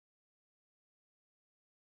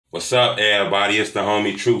What's up, everybody? It's the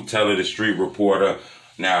homie Truth Teller, the street reporter.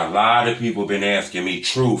 Now, a lot of people been asking me,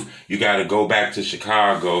 Truth, you got to go back to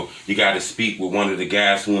Chicago. You got to speak with one of the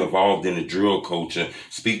guys who involved in the drill culture.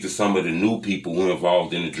 Speak to some of the new people who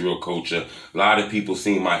involved in the drill culture. A lot of people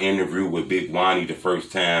seen my interview with Big Woney the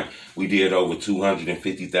first time. We did over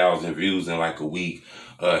 250,000 views in like a week.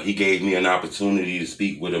 He gave me an opportunity to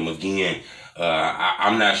speak with him again.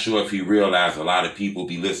 I'm not sure if he realized a lot of people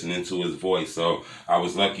be listening to his voice, so I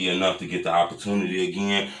was lucky enough to get the opportunity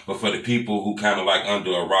again. But for the people who kind of like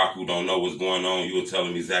under a rock, who don't know what's going on, you were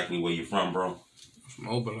telling me exactly where you're from, bro? From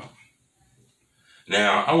Oblock.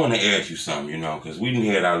 Now, I want to ask you something, because we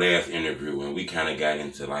didn't had our last interview and we kind of got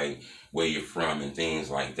into like where you're from and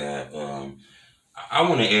things like that. I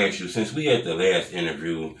want to ask you, since we had the last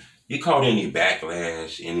interview, you caught any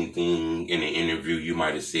backlash, anything in the interview you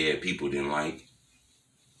might have said people didn't like?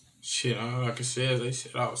 Shit, all I can say is they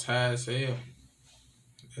said I was high as hell.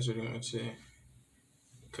 That's what they want to say.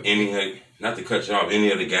 Not to cut you off,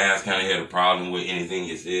 any of the guys kind of had a problem with anything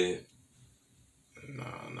you said?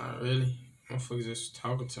 Nah, not really. Motherfuckers just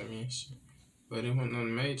talking to me and shit. But it wasn't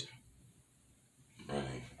nothing major.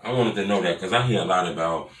 Right. I wanted to know that because I hear a lot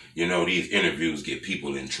about, these interviews get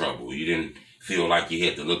people in trouble. You didn't feel like you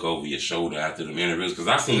had to look over your shoulder after them interviews? Because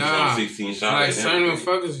I seen some 16 shots. Like, certain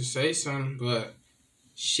motherfuckers will say something, but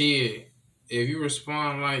shit, if you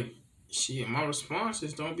respond like, shit, my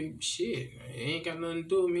responses don't be shit. It ain't got nothing to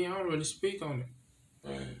do with me. I don't really speak on it.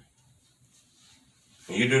 Right.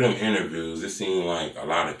 When you do them interviews, it seems like a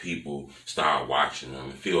lot of people start watching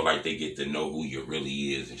them and feel like they get to know who you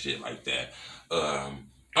really is and shit like that.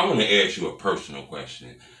 I want to ask you a personal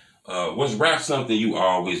question. Was rap something you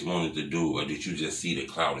always wanted to do, or did you just see the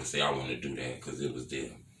clout and say, I want to do that because it was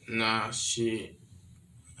there? Nah, shit.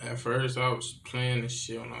 At first, I was playing this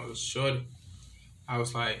shit when I was shorty. I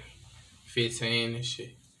was like 15 and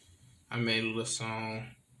shit. I made a little song,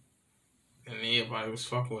 and everybody was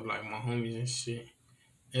fucking with like my homies and shit.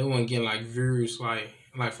 It wasn't getting like views like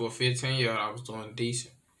for a 15-year-old, I was doing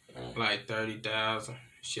decent, like 30,000,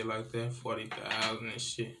 shit like that, 40,000 and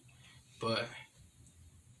shit. But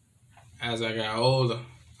as I got older,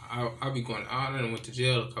 I be going. I done went to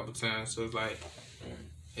jail a couple times, so it's like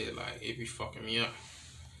it be fucking me up.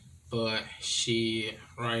 But shit,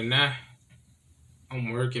 right now,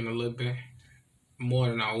 I'm working a little bit more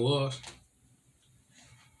than I was.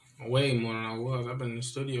 Way more than I was. I've been in the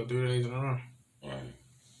studio 3 days in a row. Right.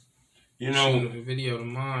 Shooting a video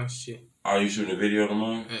tomorrow and shit. Are you shooting a video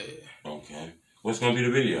tomorrow? Yeah. Okay. What's gonna be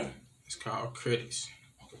the video? It's called Critics.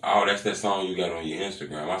 Oh, that's that song you got on your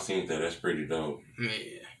Instagram. I seen that. That's pretty dope.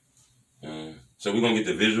 Yeah. So we're gonna get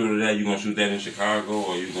the visual of that. You gonna shoot that in Chicago,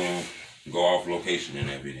 or you gonna go off location in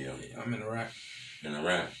that video? Yeah, I'm in Iraq. In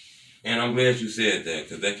Iraq. And I'm glad you said that,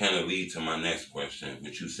 because that kind of leads to my next question,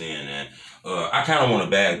 with you saying that. I kind of want to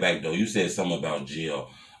bag back, though. You said something about jail.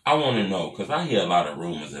 I want to know, because I hear a lot of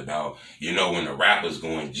rumors about, when the rappers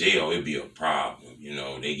go in jail, it'd be a problem.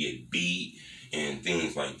 They get beat and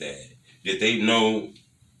things like that. Did they know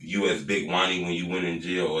you as Big Woney when you went in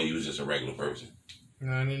jail, or you was just a regular person?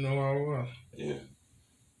 No, I didn't know who I was. Yeah.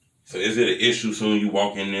 So is it an issue soon you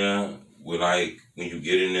walk in there with, like, when you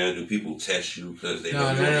get in there, do people test you because they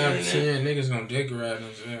know you're on the internet? Niggas gonna dick ride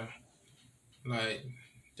in jail. Like,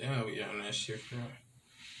 damn, we on that shit, bro.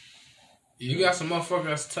 You got some motherfuckers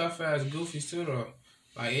that's tough-ass goofies, too, though.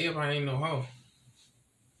 Like, everybody ain't no hoe.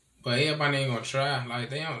 But everybody ain't gonna try. Like,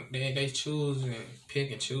 they choose and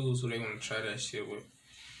pick and choose who they wanna try that shit with.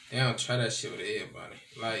 They don't try that shit with everybody.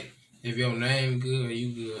 Like, if your name good,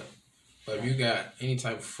 you good. But if you got any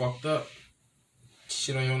type of fucked up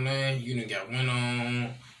shit on your name, you done got went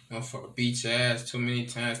on, motherfucker beat your ass too many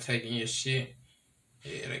times taking your shit,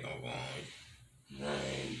 yeah, they gonna go on you.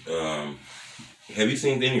 Right. Have you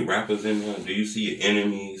seen any rappers in there? Do you see your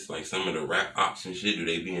enemies, like some of the rap ops and shit? Do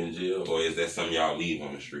they be in jail, or is that something y'all leave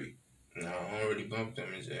on the street? No, I don't really bump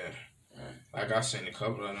them in jail. Right. Like, I seen a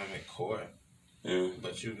couple of them in court. Yeah.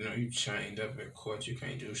 But you chained up in court, you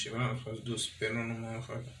can't do shit. What I'm supposed to do is spit on the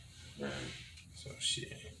motherfucker. Right. So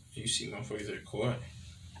shit, you see motherfuckers at court,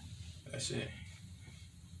 that's it.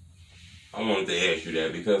 I wanted to ask you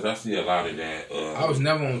that because I see a lot of that. I was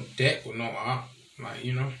never on deck with no op, like,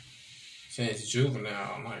 since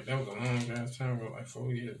juvenile. I'm like, that was a long ass time ago, like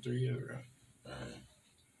 4 years, 3 years ago. Right.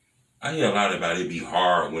 I hear a lot about it be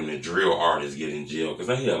hard when the drill artists get in jail, because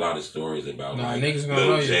I hear a lot of stories about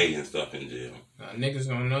Lil J and stuff in jail. Nah, niggas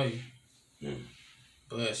gonna know you. Hmm.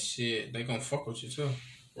 But shit, they gonna fuck with you too.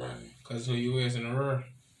 Right. Cause who you is in the world.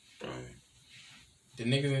 Right. The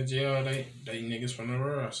niggas in jail, they niggas from the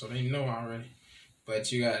world, so they know already.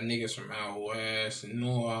 But you got niggas from out west,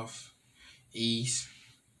 north, east,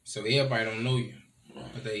 So everybody don't know you.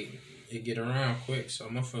 But it get around quick, so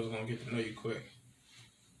motherfuckers gonna get to know you quick.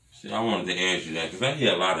 See, I wanted to ask you that because I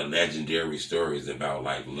hear a lot of legendary stories about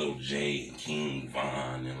like Lil J and King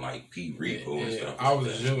Von and like Pete Rico and stuff. I was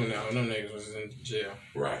a juvenile. Them niggas was in jail.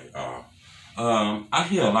 Right. I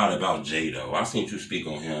hear a lot about Jay though. I seen you speak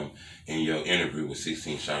on him in your interview with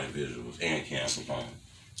 16 Shot Visuals and Cam Capone.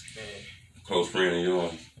 Yeah. Close friend of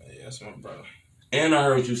yours. Yeah, that's my brother. And I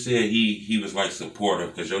heard you said he was like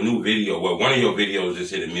supportive because your new video, well, one of your videos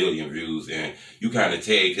just hit 1 million views and you kind of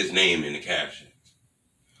tagged his name in the caption.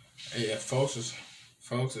 Yeah, folks is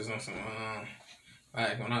on some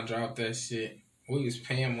like when I dropped that shit, we was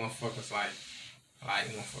paying motherfuckers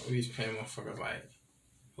we was paying motherfuckers like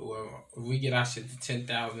whoever. If we get our shit to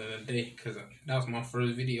 10,000 a day, cause that was my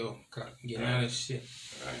first video getting out of shit.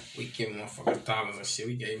 Right. We give motherfuckers dollars and shit.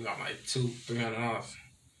 We gave out like $200-300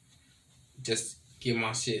 just get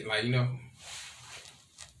my shit like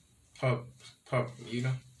pub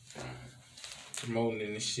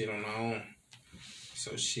promoting this shit on our own.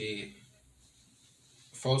 So shit,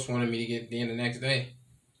 folks wanted me to get the end the next day.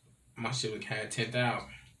 My shit would have 10,000.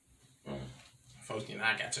 Folks,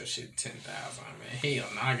 I got your shit to 10,000. Man, hell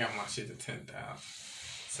no, I got my shit to 10,000.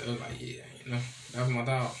 So it was like, yeah, that was my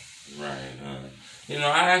dog. Right.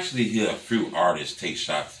 I actually hear a few artists take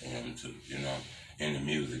shots at him too. In the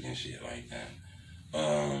music and shit like that.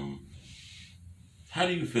 How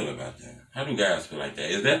do you feel about that? How do guys feel like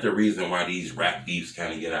that? Is that the reason why these rap beefs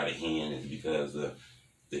kind of get out of hand? Is because of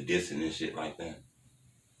the dissing and shit like that?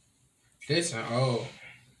 Dissing,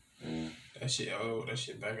 that shit old. That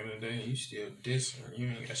shit back in the day. You still dissing. You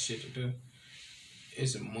ain't got shit to do.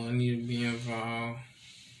 It's money to be involved.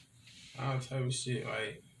 All type of shit.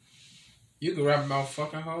 Like, you can rap about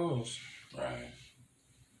fucking hoes. Right.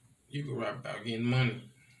 You can rap about getting money.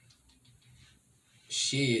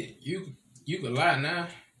 Shit, you can lie now.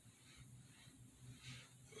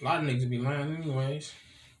 A lot of niggas be lying anyways.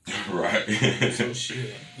 Right. So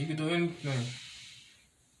shit, you can do anything.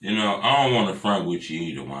 I don't want to front with you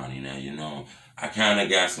either, Woney. Now, I kind of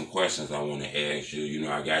got some questions I want to ask you.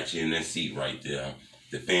 I got you in that seat right there.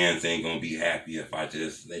 The fans ain't going to be happy if I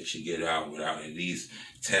just let you get out without at least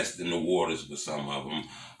testing the waters with some of them.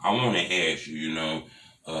 I want to ask you,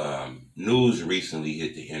 news recently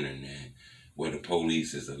hit the internet where the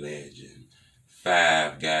police is alleging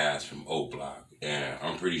 5 guys from Oblock. And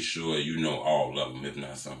I'm pretty sure you know all of them, if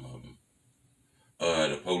not some of them.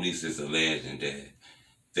 The police is alleging that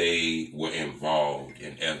they were involved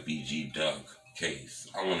in FBG Duck case.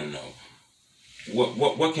 I want to know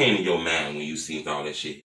what came to your mind when you seen all that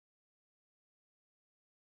shit